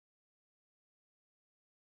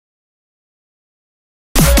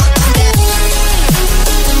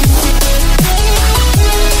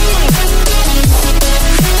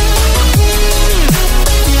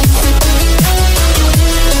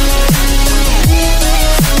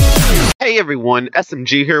Hey everyone,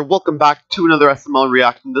 SMG here. Welcome back to another SML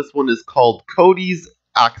reaction. This one is called Cody's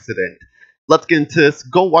Accident. Let's get into this.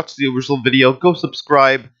 Go watch the original video. Go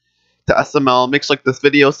subscribe to SML. Make sure you like this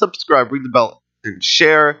video. Subscribe, ring the bell, and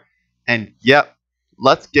share. And yep,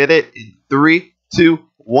 let's get it in 3, 2,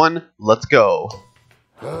 1. Let's go.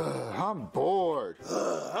 I'm bored.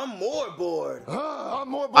 I'm more bored. I'm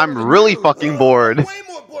more bored. I'm really fucking bored. I'm way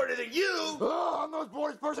more bored than you. I'm the most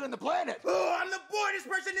boredest person on the planet. I'm the boredest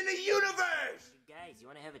person in the universe. Guys, you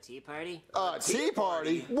want to have a tea party? Tea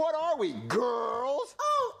party? What are we, girls?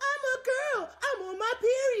 Oh, I'm a girl. I'm on my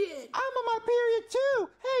period. I'm on my period too.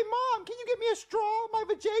 Hey, Mom, can you get me a straw? My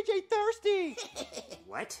vajayjay thirsty.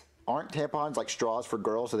 What? Aren't tampons like straws for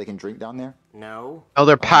girls so they can drink down there? No. Oh,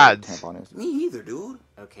 they're pads. Tampon is. Me either, dude.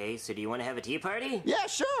 Okay, so do you want to have a tea party? Yeah,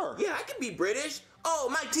 sure. Yeah, I can be British. Oh,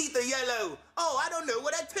 my teeth are yellow. Oh, I don't know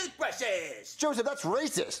what a toothbrush is. Joseph, that's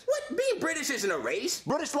racist. What? Being British isn't a race.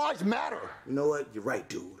 British lives matter. You know what? You're right,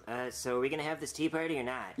 dude. So are we gonna have this tea party or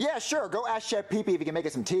not? Yeah, sure. Go ask Chef Pee Pee if he can make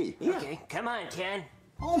us some tea. Yeah. Okay, come on, Ken.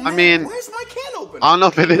 Oh, man. I mean, where's my can opener? I don't know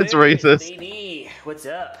if it is racist. Baby, what's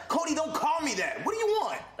up? Cody, don't call me that. What do you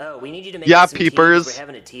want? Oh, we need you to make Yeah, us some peepers. tea 'cause we're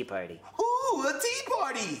having a tea party. Ooh, a tea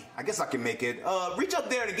party. I guess I can make it. Reach up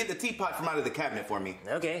there to get the teapot from out of the cabinet for me.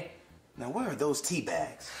 Okay. Now, where are those tea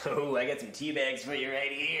bags? Oh, I got some tea bags for you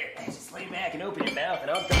right here. Just lay back and open your mouth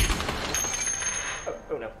and I'll...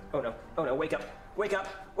 Oh no, oh no, oh no, wake up, wake up,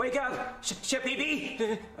 wake up! Chef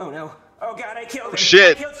Pee-Pee! Oh no, oh God, I killed him.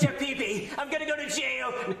 Shit. I killed Chef Pee-Pee. I'm gonna go to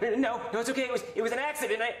jail. No, it's okay, it was an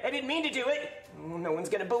accident. I didn't mean to do it. Oh, no one's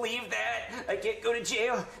gonna believe that. I can't go to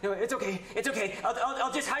jail. No, it's okay, it's okay.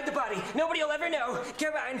 I'll just hide the body. Nobody will ever know.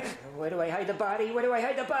 Come on. Where do I hide the body? Where do I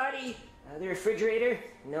hide the body? The refrigerator?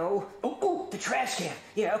 No. Oh, the trash can.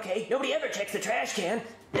 Yeah, okay. Nobody ever checks the trash can.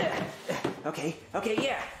 Okay,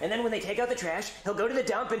 yeah. And then when they take out the trash, he'll go to the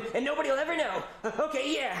dump and nobody will ever know.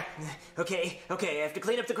 Okay, yeah. Okay, I have to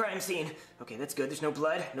clean up the crime scene. Okay, that's good. There's no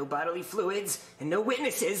blood, no bodily fluids, and no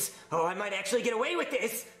witnesses. Oh, I might actually get away with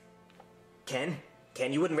this. Ken,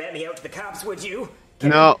 you wouldn't rat me out to the cops, would you?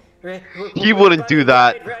 Ken? No, he wouldn't do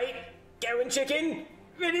that. Right? Cow and chicken,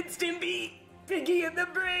 Ren and Stimpy, Piggy in the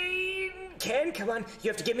brain. Ken, come on. You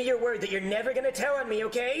have to give me your word that you're never gonna tell on me,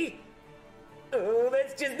 okay? Oh,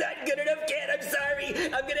 that's just not good enough, Ken. I'm sorry.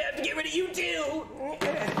 I'm gonna have to get rid of you too.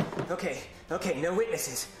 Okay, no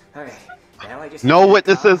witnesses. All right. Now I just No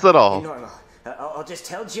witnesses at all. Normal. I'll just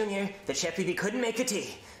tell Junior that Chef Pee-Pee couldn't make the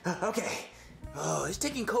tea. Okay. Oh, it's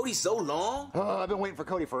taking Cody so long. I've been waiting for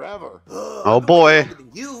Cody forever. Oh boy. Longer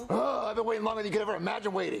than you. I've been waiting longer than you could ever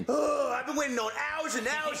imagine waiting. I've been waiting on hours and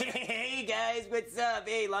hours. Hey guys, what's up?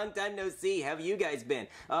 Hey, long time no see. How have you guys been?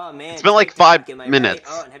 Oh man, It's been like TikTok, 5 am I minutes.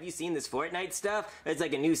 right? Oh, and have you seen this Fortnite stuff? It's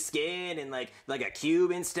like a new skin and like a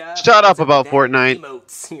cube and stuff. Shut up What's about with that? Fortnite.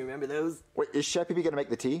 Emotes. You remember those? Wait, is Chef Pee Pee gonna make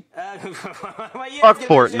the tea? Well, yeah, Fuck he's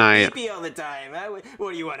gonna be Fortnite. Chef Pee-Pee all the time. Huh?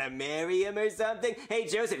 What do you want to marry him or something? Hey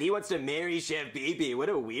Joseph, he wants to marry Chef Pee-Pee. What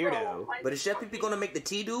a weirdo. But is Chef Pee Pee gonna make the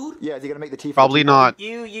tea, dude? Yeah, is he gonna make the tea? Probably not.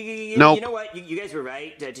 You Nope. know what? You guys were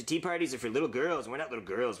right. Tea parties are for little girls. We're not little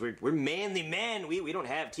girls. We're manly men. We don't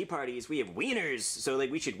have tea parties. We have wieners. So like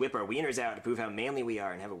we should whip our wieners out to prove how manly we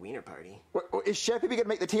are and have a wiener party. Wait, is Chef Pee Pee gonna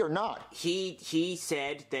make the tea or not? He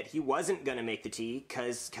said that he wasn't gonna make the tea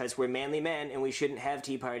cause we're manly men and we shouldn't have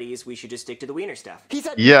tea parties. We should just stick to the wiener stuff. He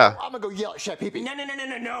said, Yeah. I'm gonna go yell at Chef Pee Pee. No.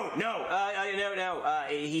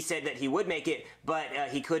 He said that he would make it, but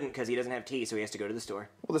he couldn't because he doesn't have tea, so he has to go to the store.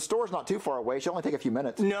 Well, the store's not too far away. It should only take a few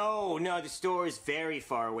minutes. No, the store is very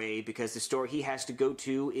far away because the store he has to go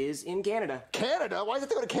to is in Canada. Canada? Why does it have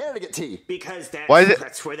to go to Canada to get tea? Because Why is it?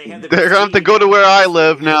 that's where they have the They're best gonna have to tea. go to where I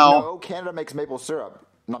live now. No, Canada makes maple syrup,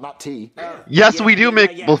 not tea. Yes, we do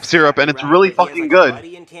make maple syrup, and it's really But he has, fucking like, a good.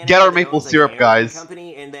 buddy in Canada Get our that maple owns, like, syrup, an airline guys.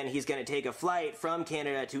 company, and then he's gonna take a flight from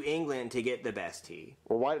Canada to England to get the best tea.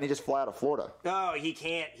 Well, why didn't he just fly out of Florida? Oh, he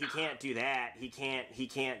can't do that. He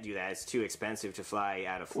can't do that. It's too expensive to fly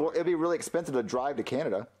out of Well, Florida. it'd be really expensive to drive to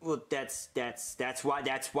Canada. Well, that's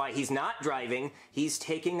why he's not driving. He's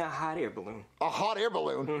taking a hot air balloon. A hot air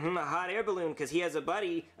balloon? A hot air balloon, because he has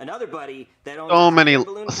another buddy that owns So a hot many- air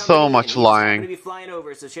balloon so company, much and he's lying. going to be flying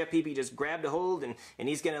over, so Chef Pee-Pee just grabbed a hold, and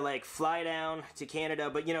he's going to, like, fly down to Canada,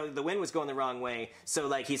 but, you know, the wind was going the wrong way, so,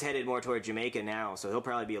 like, he's headed more toward Jamaica now, so he'll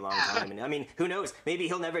probably be a long time, and, I mean, who knows? Maybe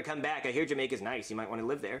he'll never come back. I hear Jamaica's nice. You might want to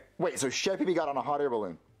live there. Wait, so Chef Pee Pee got on a hot air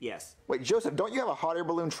balloon? Yes. Wait, Joseph, don't you have a hot air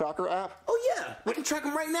balloon tracker app? Oh yeah, I can track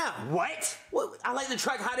them right now. What? Well, I like to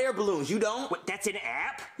track hot air balloons. You don't? What? That's an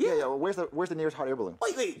app? Yeah. Well, where's the nearest hot air balloon?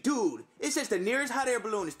 Wait, dude. It says the nearest hot air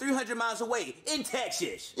balloon is 300 miles away in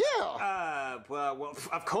Texas. Yeah. Well,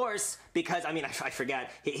 of course, because I mean, I forgot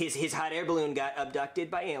his hot air balloon got abducted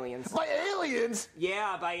by aliens. By aliens?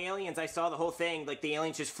 Yeah, by aliens. I saw the whole thing. Like the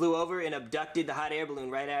aliens just flew over and abducted the hot air balloon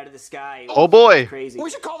right out of the sky. Oh boy. Crazy. We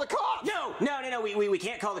should call the cops. No. We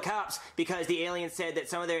can't call the cops because the aliens said that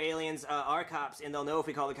some of their aliens are cops, and they'll know if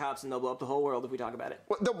we call the cops, and they'll blow up the whole world if we talk about it.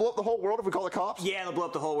 What, they'll blow up the whole world if we call the cops? Yeah, they'll blow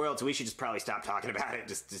up the whole world, so we should just probably stop talking about it.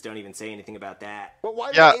 Just don't even say anything about that. Well,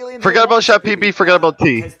 why Yeah, do aliens forget about Chef PP, forget about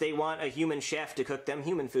T. Because they want a human chef to cook them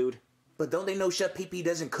human food. But don't they know Chef PP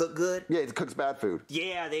doesn't cook good? Yeah, it cooks bad food.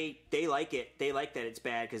 Yeah, they like it. They like that it's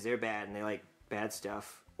bad because they're bad, and they like bad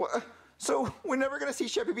stuff. What? So we're never gonna see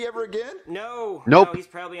Chef PP ever again? No. Nope. No, he's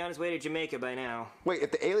probably on his way to Jamaica by now. Wait,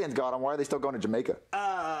 if the aliens got him, why are they still going to Jamaica?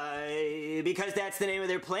 Because that's the name of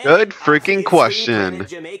their planet. Good freaking Obviously, question. planet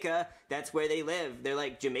Jamaica, that's where they live. They're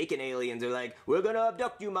like Jamaican aliens. They're like, we're gonna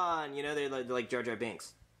abduct you, man. You know, they're like Jar Jar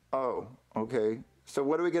Binks. Oh, okay. So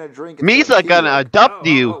what are we gonna drink? Misa gonna adopt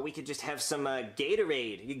you. We could just have some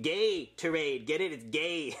Gatorade. Gatorade. Get it? It's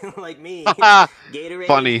gay. Like me. Haha. Gatorade.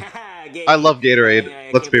 Funny. Gay. I love Gatorade.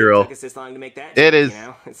 I Let's can't be believe real. It took us this long to make that It joke, is. You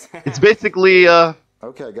know? It's basically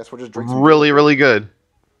Okay, I guess we'll just drink some. really good.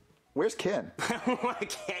 Where's Ken?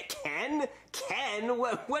 Ken? Ken?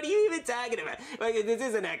 What are you even talking about? Like, this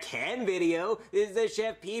isn't a Ken video. This is a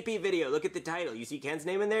Chef PP video. Look at the title. You see Ken's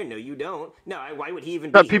name in there? No, you don't. No, why would he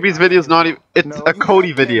even be Chef here? PP's video is not even. It's No, a you Cody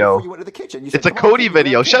had Ken video. before you went to the kitchen. You said, It's a "Come on, Cody Ken, you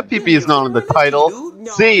video. have Chef Ken." PP is not in the title.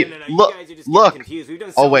 No, See, no, look, you guys are just look. getting confused. We've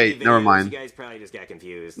done so Oh wait, many never videos, mind. You guys probably just got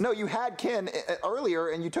confused. No, you had Ken earlier,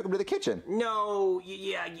 and you took him to the kitchen. No,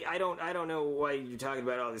 yeah, I don't know why you're talking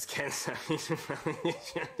about all this Ken stuff.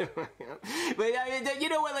 But you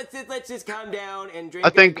know what? Let's just calm down and drink. I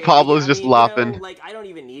think our Pablo's I just mean, you laughing. know, like I don't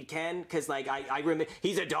even need Ken because like I remember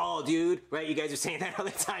he's a doll, dude. Right? You guys are saying that all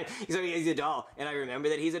the time. He's a doll, and I remember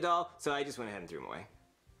that he's a doll, so I just went ahead and threw him away.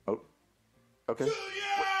 Oh, okay.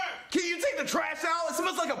 Can you take the trash out? It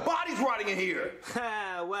smells like a body's rotting in here.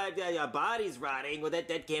 What? A body's rotting? Well, that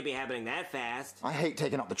can't be happening that fast. I hate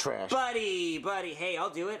taking out the trash. Buddy, hey, I'll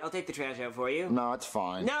do it. I'll take the trash out for you. No, it's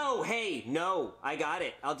fine. No, hey, no, I got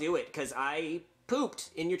it. I'll do it because I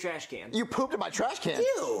pooped in your trash can. You pooped in my trash can.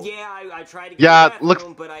 Ew. Yeah, I tried to get Yeah, to the look.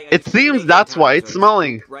 bathroom, but I It couldn't seems make that's it why time, it's so I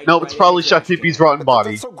smelling. just right No, in it's the probably trash Chef PP's can. rotten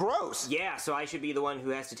body. That's so gross. Yeah, so I should be the one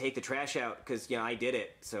who has to take the trash out because I did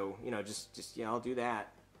it. So just I'll do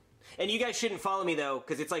that. And you guys shouldn't follow me though,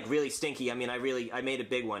 because it's like really stinky. I mean, I made a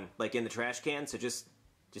big one like in the trash can. So just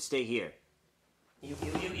stay here. You.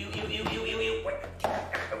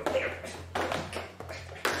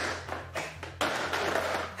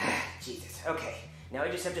 Jesus. Okay. Now I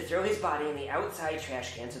just have to throw his body in the outside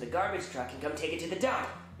trash can so the garbage truck can come take it to the dump.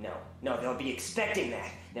 No, they'll be expecting that.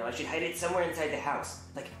 Now I should hide it somewhere inside the house,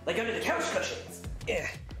 like under the couch cushions.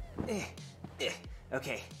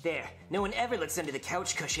 Okay, there. No one ever looks under the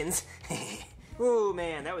couch cushions. Oh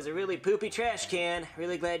man, that was a really poopy trash can.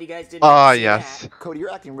 Really glad you guys didn't. Ah, see yes. that. Cody,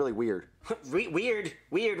 you're acting really weird. Weird.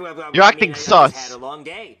 Well, You're acting I sus. just had a long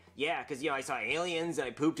day. Yeah, because I saw aliens and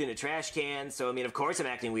I pooped in a trash can. So I mean, of course I'm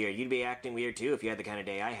acting weird. You'd be acting weird too if you had the kind of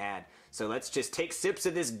day I had. So let's just take sips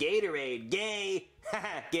of this Gatorade. Gay.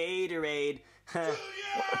 Gatorade.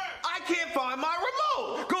 I can't find my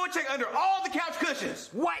remote. Go and check under all the couch cushions.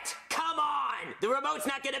 What? Come on! The remote's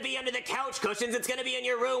not gonna be under the couch cushions. It's gonna be in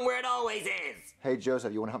your room where it always is. Hey,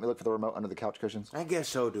 Joseph, you want to help me look for the remote under the couch cushions? I guess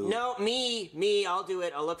so, dude. No, me. I'll do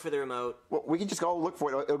it. I'll look for the remote. Well, we can just go look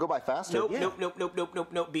for it. It'll go by faster.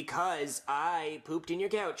 Nope. Because I pooped in your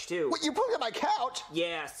couch too. What, you pooped on my couch?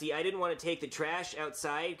 Yeah, see, I didn't want to take the trash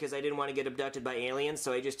outside because I didn't want to get abducted by aliens,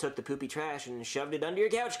 so I just took the poopy trash and shoved it under your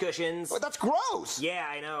couch cushions. Well, that's gross. Yeah,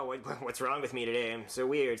 I know. What's wrong with me today? I'm so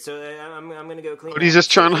weird. So I'm gonna go clean. But he's just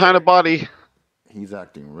trying to hide a body. He's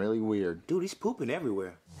acting really weird. Dude, he's pooping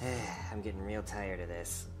everywhere. I'm getting real tired of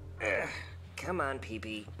this. Come on,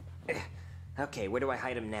 pee-pee. Okay, where do I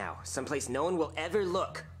hide him now? Someplace no one will ever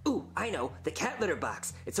look. Ooh, I know, the cat litter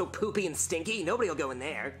box. It's so poopy and stinky, nobody will go in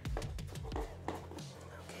there.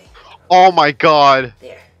 Okay, Oh my god.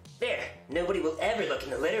 there. Nobody will ever look in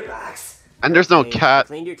the litter box. And there's no Okay, I cat.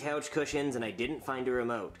 cleaned your couch cushions and I didn't find a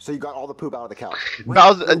remote. So you got all the poop out of the couch.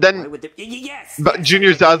 Bowser, and Why then would yes! but yes,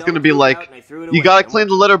 Junior's I took dad's all gonna the be poop like, out and I threw it you away. gotta clean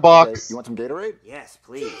the litter Okay, box. you want some Gatorade? Yes,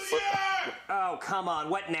 please. Oh, come on,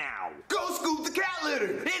 what now? Go scoop the cat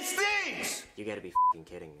litter. It stinks. You gotta be f***ing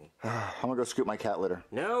kidding me. I'm gonna go scoop my cat litter.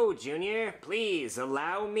 No, Junior, please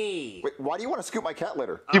allow me. Wait, why do you want to scoop my cat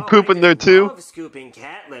litter? You pooping there too? I love scooping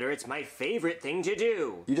cat litter. It's my favorite thing to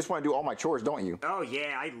do. You just want to do all my chores, don't you? Oh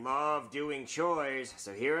yeah, I love doing chores.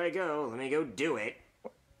 So here I go. Let me go do it.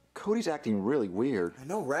 Cody's acting really weird. I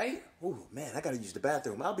know, right? Oh, man, I gotta use the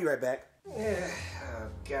bathroom. I'll be right back. Oh,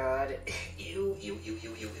 God. Ew.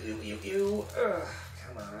 Ugh,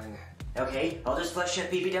 come on. Okay, I'll just flush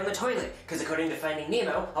Chef Pee-Pee down the toilet, because according to Finding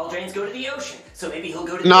Nemo, all drains go to the ocean. So maybe he'll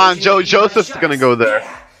go to the ocean. Nah, Joseph's gonna go there.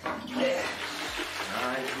 Yeah.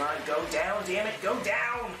 Come on, go down, damn it, go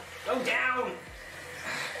down! Go down!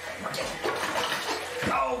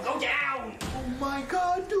 Oh, go down! Oh my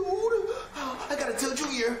god, dude! I gotta tell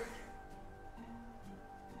Junior.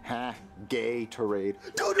 Ha, gay Terade.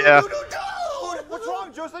 Dude! What's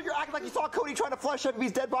wrong, Joseph? You're acting like you saw Cody trying to flush Chef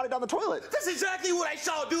dead body down the toilet. That's exactly what I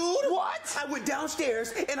saw, dude! What? I went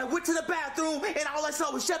downstairs, and I went to the bathroom, and all I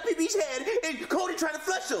saw was Chef Pee-Pee's head, and Cody trying to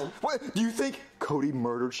flush him! What? Do you think Cody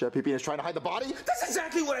murdered Chef Pee-Pee and is trying to hide the body? That's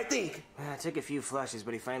exactly what I think! I took a few flushes,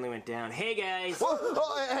 but he finally went down. Hey, guys! Whoa,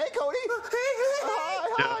 hey, Cody!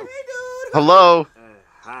 Hi, Hey, dude! Hello.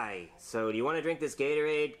 Hi. So, do you want to drink this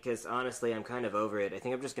Gatorade? Because honestly, I'm kind of over it. I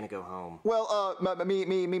think I'm just gonna go home. Well,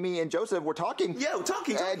 me and Joseph were talking. Yeah, we're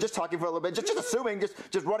talking. Just talking for a little bit, just assuming, just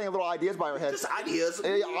running a little ideas by our heads. Just ideas.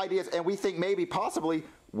 Ideas, and we think maybe, possibly,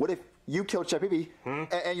 what if you killed Chef Pee-Pee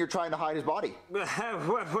and you're trying to hide his body?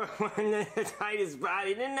 Hide his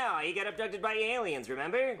body? No, he got abducted by aliens,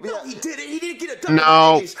 remember? No, he didn't. He didn't get abducted.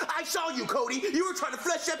 No. I saw you, Cody. You were trying to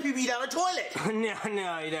flush Chef Pee-Pee down the toilet. No.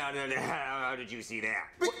 How did you see that?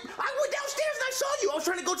 But I went downstairs and I saw you. I was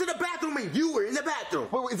trying to go to the bathroom and you were in the bathroom.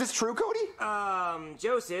 Wait, is this true, Cody?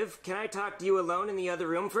 Joseph, can I talk to you alone in the other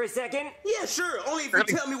room for a second? Yeah, sure. Only if you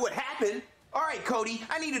tell me what happened. All right, Cody.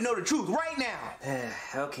 I need to know the truth right now.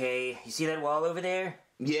 Okay. You see that wall over there?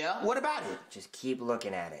 Yeah? What about it? Just keep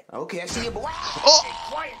looking at it. Okay, I see it, but wow. Oh. Hey,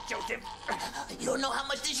 quiet, Joseph! You don't know how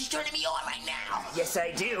much this is turning me on right now. Yes,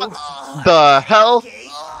 I do. The hell? Okay.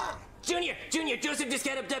 Junior, Joseph just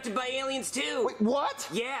got abducted by aliens too. Wait, what?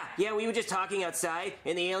 Yeah, we were just talking outside,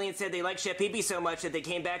 and the aliens said they liked Chef Pee-Pee so much that they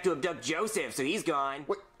came back to abduct Joseph, so he's gone.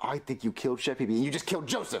 Wait, I think you killed Chef Pee-Pee and you just killed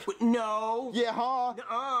Joseph. No. Yeah, huh?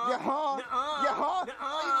 Nuh-uh. Yeah, huh? Nuh-uh. Yeah, huh?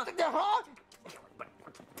 Nuh-uh. Yeah, huh?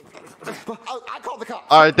 I called the cops.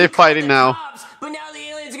 All right, they're fighting now. Cops, but now the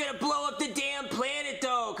aliens are gonna blow up the damn planet,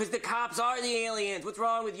 though, because the cops are the aliens. What's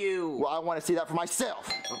wrong with you? Well, I want to see that for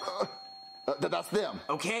myself. That's them.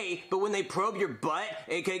 Okay, but when they probe your butt,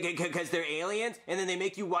 because they're aliens, and then they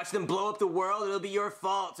make you watch them blow up the world, it'll be your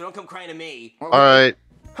fault, so don't come crying to me. All right.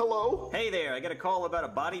 Hello? Hey there, I got a call about a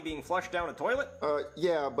body being flushed down a toilet?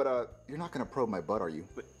 Yeah, but, you're not gonna probe my butt, are you?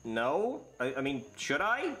 No? I mean, should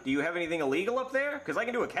I? Do you have anything illegal up there? Because I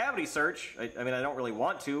can do a cavity search. I mean, I don't really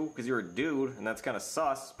want to, because you're a dude, and that's kind of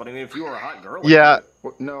sus. But I mean, if you were a hot girl... Yeah.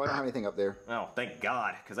 Well, no, I don't have anything up there. Oh, thank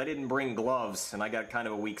God, because I didn't bring gloves, and I got kind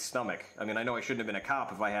of a weak stomach. I mean, I know I shouldn't have been a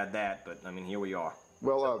cop if I had that, but, I mean, here we are.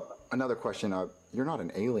 Well, another question. You're not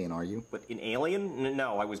an alien, are you? But an alien?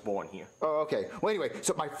 No, I was born here. Oh, okay. Well, anyway,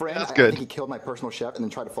 so my friend, That's I good. think he killed my personal chef and then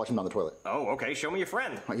tried to flush him down the toilet. Oh, okay, show me your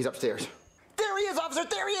friend. He's upstairs. There he is, officer!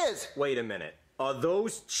 There he is! Wait a minute. Are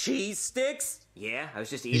those cheese sticks? Yeah, I was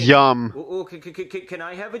just eating. Yum. Oh, can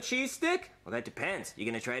I have a cheese stick? Well, that depends. You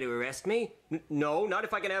gonna try to arrest me? No, not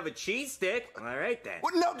if I can have a cheese stick. All right, then.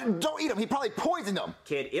 Well, no, don't eat him. He probably poisoned him.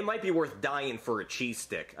 Kid, it might be worth dying for a cheese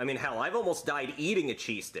stick. I mean, hell, I've almost died eating a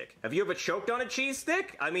cheese stick. Have you ever choked on a cheese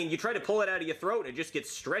stick? I mean, you try to pull it out of your throat and it just gets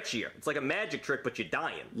stretchier. It's like a magic trick, but you're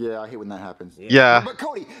dying. Yeah, I hate when that happens. Yeah. But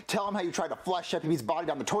Cody, tell him how you tried to flush Chef Pee-Pee's body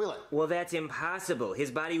down the toilet. Well, that's impossible. His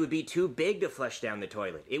body would be too big to flush down the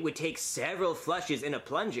toilet. It would take several flushes in a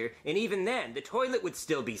plunger, and even then, the toilet would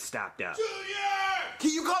still be stopped up.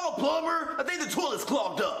 Can you call a plumber? I think the toilet's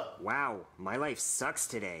clogged up. Wow, my life sucks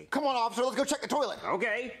today. Come on, officer, let's go check the toilet.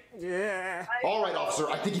 Okay. Yeah. All right, officer,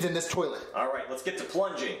 I think he's in this toilet. All right, let's get to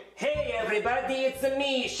plunging. Hey, everybody, it's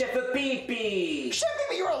me, Chef Pee-Pee. Chef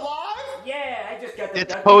Pee-Pee, you're alive? Yeah, I just got It's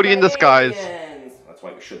abducted Cody in by disguise. aliens. That's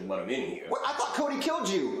why we shouldn't let him in here. Wait, I thought Cody killed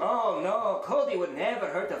you. Oh no, Cody would never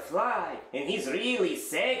hurt a fly, and he's really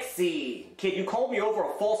sexy. Kid, you called me over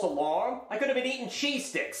a false alarm? I could have been eating cheese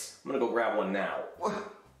sticks. I'm gonna go grab one now.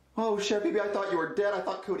 Oh, Chef Pee-Pee, I thought you were dead. I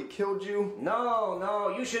thought Cody killed you.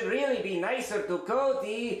 No, you should really be nicer to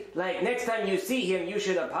Cody. Like, next time you see him, you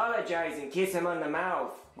should apologize and kiss him on the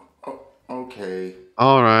mouth. Oh, okay.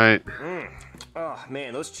 All right. Oh,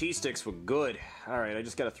 man, those cheese sticks were good. All right, I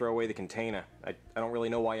just gotta throw away the container. I don't really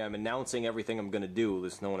know why I'm announcing everything I'm gonna do.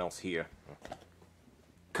 There's no one else here.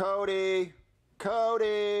 Cody!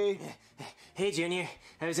 Cody! Hey, Junior,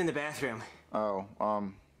 I was in the bathroom. Oh,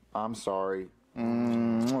 I'm sorry.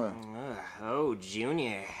 Oh,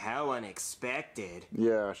 Junior, how unexpected.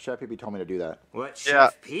 Yeah, Chef Pee-Pee told me to do that. What, Yeah.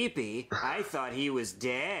 Chef Pee-Pee? I thought he was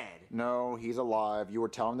dead. No, he's alive. You were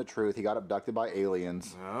telling the truth. He got abducted by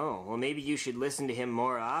aliens. Oh, well, maybe you should listen to him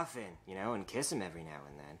more often, you know, and kiss him every now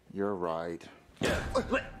and then. You're right.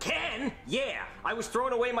 What, Ken? Yeah, I was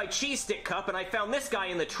throwing away my cheese stick cup and I found this guy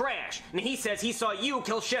in the trash. And he says he saw you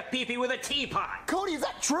kill Chef Pee-Pee with a teapot. Cody, is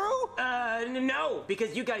that true? No,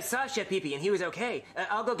 because you guys saw Chef Pee-Pee and he was okay.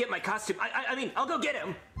 I'll go get my costume. I mean, I'll go get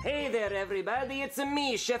him. Hey there, everybody. It's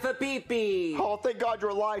me, Chef Pee-Pee. Oh, thank God you're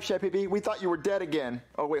alive, Chef Pee-Pee. We thought you were dead again.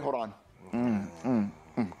 Oh, wait, hold on.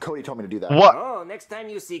 Cody told me to do that. What? Oh, next time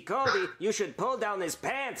you see Cody, you should pull down his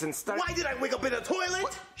pants and start... Why did I wake up in a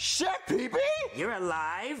toilet? Chef Pee-Pee? You're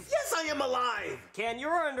alive? Yes, I am alive. Ken,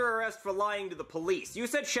 you're under arrest for lying to the police. You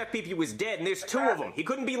said Chef Pee-Pee was dead and there's two of them. He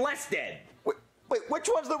couldn't be less dead. Wait, which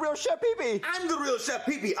one's the real Chef Pee-Pee? I'm the real Chef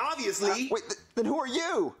Pee-Pee, obviously. Then who are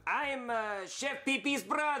you? I'm Chef Pee-Pee's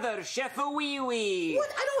brother, Chef Wee Wee.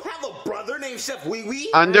 What? I don't have a brother named Chef Wee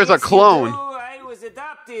Wee. And there's a Yes, you clone. do. I was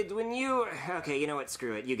adopted when you... Okay, you know what?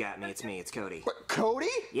 Screw it. You got me. It's me. It's Cody. What, Cody?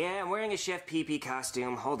 Yeah, I'm wearing a Chef Pee-Pee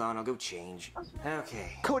costume. Hold on, I'll go change.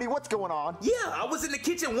 Okay. Cody, what's going on? Yeah, I was in the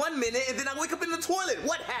kitchen 1 minute and then I wake up in the toilet.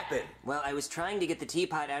 What happened? Well, I was trying to get the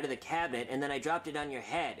teapot out of the cabinet, and then I dropped it on your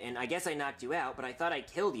head, and I guess I knocked you out, but I thought I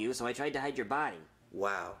killed you, so I tried to hide your body.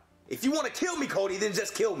 Wow. If you want to kill me, Cody, then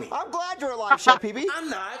just kill me. I'm glad you're alive, Chef Pee-Pee. I'm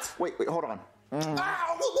not. Wait, hold on. Ow,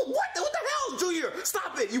 what the hell, Junior?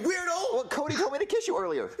 Stop it, you weirdo. Well, Cody told me to kiss you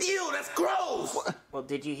earlier. Ew, that's gross. Well,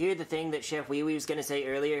 did you hear the thing that Chef Wee Wee was gonna say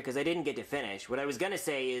earlier? Because I didn't get to finish. What I was gonna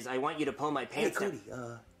say is, I want you to pull my Hey, pants Cody,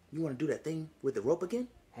 you want to do that thing with the rope again?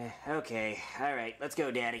 down. Okay, alright, let's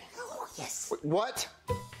go, Daddy. Oh, yes. What?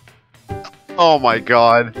 Oh my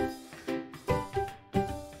god.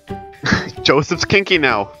 Joseph's kinky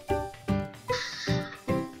now.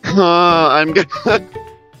 I'm gonna...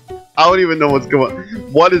 I don't even know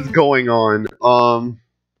what is going on.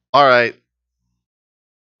 Alright.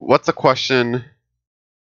 What's the question?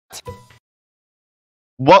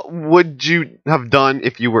 What would you have done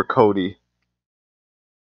if you were Cody?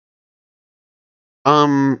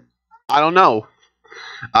 I don't know.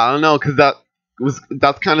 I don't know, because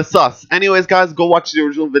that's kind of sus. Anyways, guys, go watch the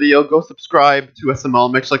original video. Go subscribe to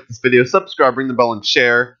SML. Make sure you like this video. Subscribe, ring the bell, and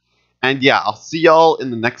share. And yeah, I'll see y'all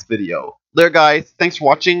in the next video. There, guys. Thanks for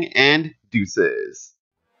watching, and deuces.